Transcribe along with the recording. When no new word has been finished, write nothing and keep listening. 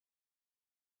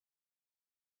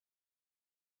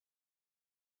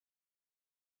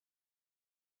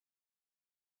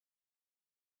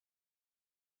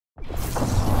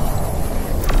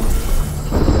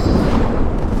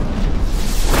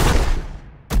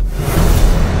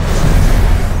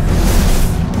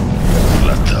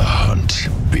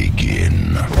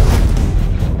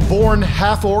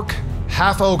Half-orc,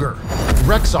 half-ogre,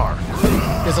 Rexxar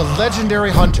is a legendary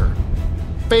hunter,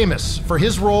 famous for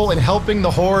his role in helping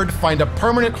the Horde find a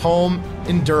permanent home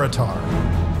in Durotar.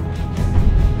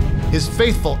 His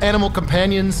faithful animal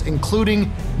companions,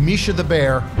 including Misha the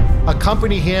bear,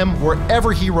 accompany him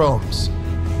wherever he roams,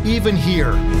 even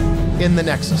here in the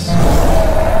Nexus.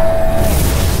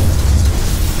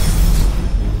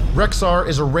 Rexxar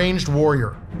is a ranged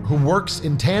warrior who works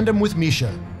in tandem with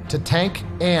Misha to tank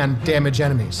and damage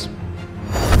enemies.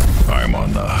 I'm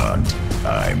on the hunt.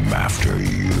 I'm after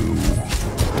you.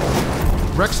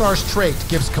 Rexxar's trait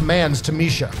gives commands to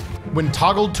Misha. When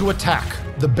toggled to attack,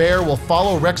 the bear will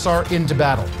follow Rexxar into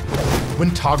battle.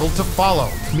 When toggled to follow,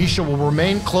 Misha will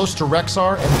remain close to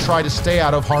Rexxar and try to stay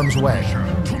out of harm's way.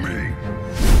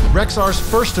 Rexxar's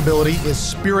first ability is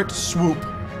Spirit Swoop.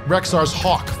 Rexxar's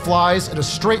hawk flies in a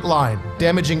straight line,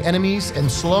 damaging enemies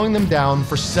and slowing them down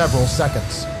for several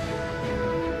seconds.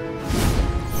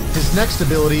 His next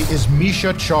ability is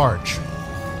Misha Charge.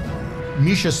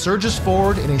 Misha surges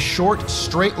forward in a short,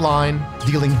 straight line,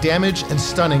 dealing damage and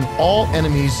stunning all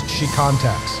enemies she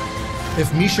contacts.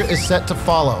 If Misha is set to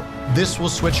follow, this will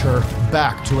switch her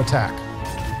back to attack.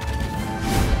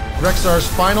 Rexxar's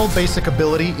final basic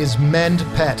ability is Mend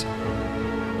Pet.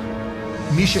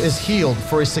 Misha is healed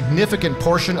for a significant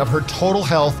portion of her total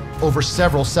health over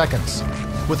several seconds.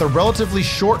 With a relatively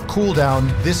short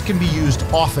cooldown, this can be used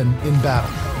often in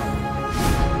battle.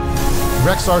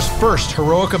 Rexxar's first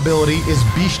heroic ability is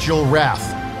Bestial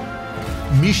Wrath.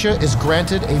 Misha is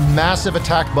granted a massive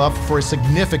attack buff for a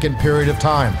significant period of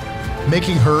time,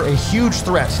 making her a huge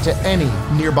threat to any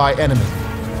nearby enemy.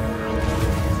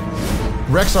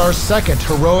 Rexxar's second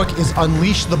heroic is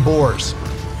Unleash the Boars.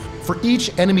 For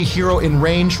each enemy hero in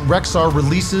range, Rexxar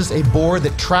releases a boar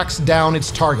that tracks down its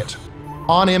target.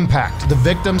 On impact, the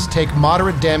victims take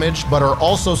moderate damage but are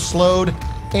also slowed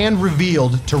and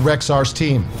revealed to Rexxar's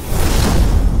team.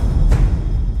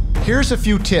 Here's a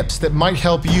few tips that might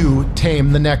help you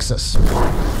tame the Nexus.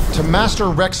 To master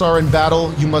Rexxar in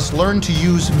battle, you must learn to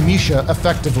use Misha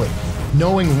effectively.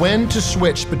 Knowing when to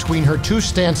switch between her two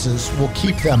stances will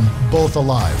keep them both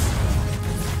alive.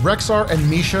 Rexxar and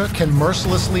Misha can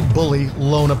mercilessly bully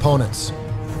lone opponents.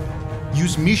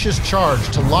 Use Misha's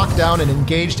charge to lock down an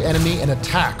engaged enemy and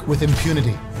attack with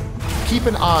impunity. Keep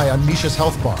an eye on Misha's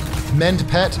health bar. Mend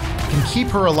Pet can keep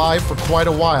her alive for quite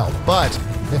a while, but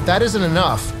if that isn't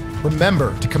enough,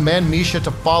 remember to command Misha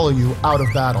to follow you out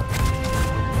of battle.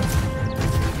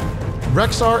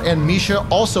 Rexxar and Misha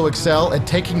also excel at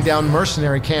taking down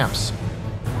mercenary camps.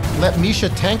 Let Misha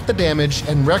tank the damage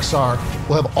and Rexxar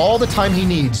will have all the time he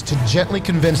needs to gently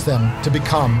convince them to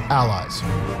become allies.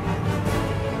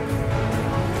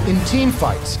 In team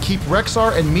fights, keep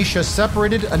Rexxar and Misha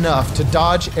separated enough to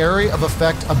dodge area of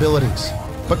effect abilities,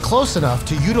 but close enough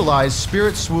to utilize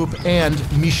Spirit Swoop and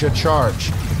Misha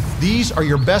Charge. These are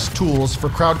your best tools for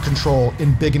crowd control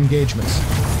in big engagements.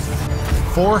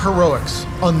 For heroics,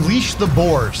 Unleash the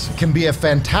Boars can be a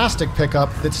fantastic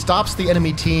pickup that stops the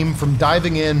enemy team from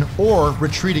diving in or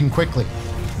retreating quickly.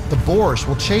 The boars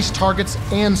will chase targets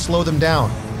and slow them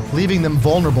down, leaving them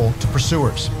vulnerable to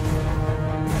pursuers.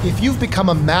 If you've become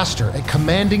a master at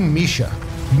commanding Misha,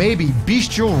 maybe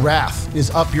Bestial Wrath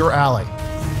is up your alley.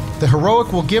 The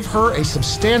heroic will give her a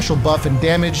substantial buff in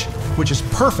damage, which is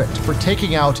perfect for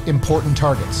taking out important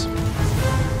targets.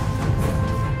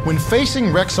 When facing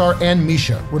Rexxar and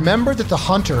Misha, remember that the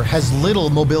hunter has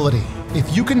little mobility.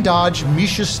 If you can dodge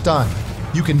Misha's stun,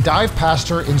 you can dive past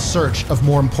her in search of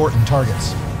more important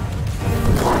targets.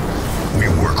 We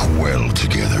work well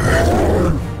together.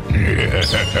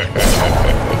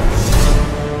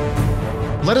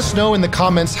 Let us know in the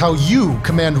comments how you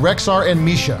command Rexxar and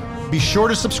Misha. Be sure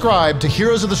to subscribe to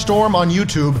Heroes of the Storm on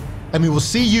YouTube, and we will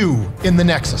see you in the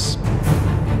Nexus.